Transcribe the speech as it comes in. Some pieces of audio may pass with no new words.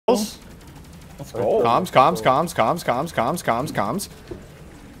Let's go. Comms.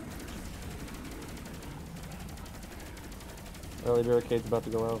 Early barricade's about to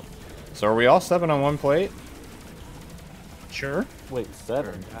go out. So are we all 7 on one plate? Sure. Wait,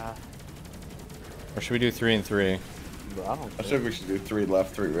 7? Or should we do 3 and 3? Bro, I don't I think. think we should do 3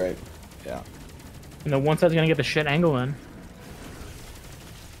 left, 3 right. Yeah. And the one side's gonna get the shit angle in.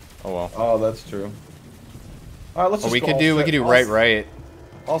 Oh well. Oh, that's true. All right, let's. Well, just we go could all do six. right.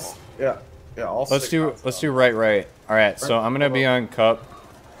 Yeah. All Let's 6 do outside. right. All right. So I'm gonna be on cup.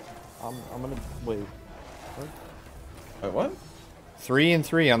 I'm gonna wait. Wait, what? 3 and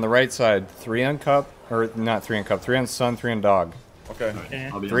 3 on the right side. 3 on cup, or not 3 on cup. 3 on sun. 3 on dog. Okay. Eh.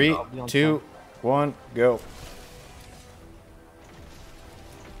 I'll be on 3, top. 2, 1, go.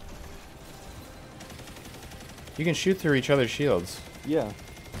 You can shoot through each other's shields. Yeah.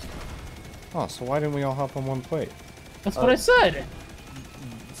 Oh, so why didn't we all hop on one plate? That's what I said.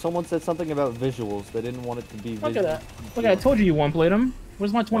 Someone said something about visuals. They didn't want it to be Look visual. at that. Look, I told you one played him.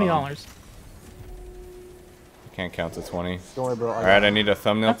 Where's my $20? Can't count to 20. Don't worry, bro. All right, I need a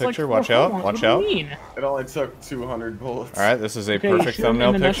thumbnail That's picture. like Watch 4 out. phones. Watch What do you out. mean? It only took 200 bullets. All right, this is a Okay, you perfect shoot him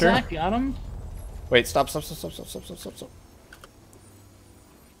thumbnail in the picture. nutsack, got him. Wait, stop.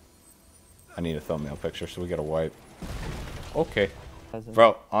 I need a thumbnail picture, so we gotta wipe. Okay.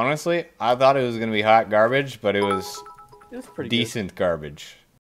 Bro, honestly, I thought it was gonna be hot garbage, but it was It's pretty decent garbage.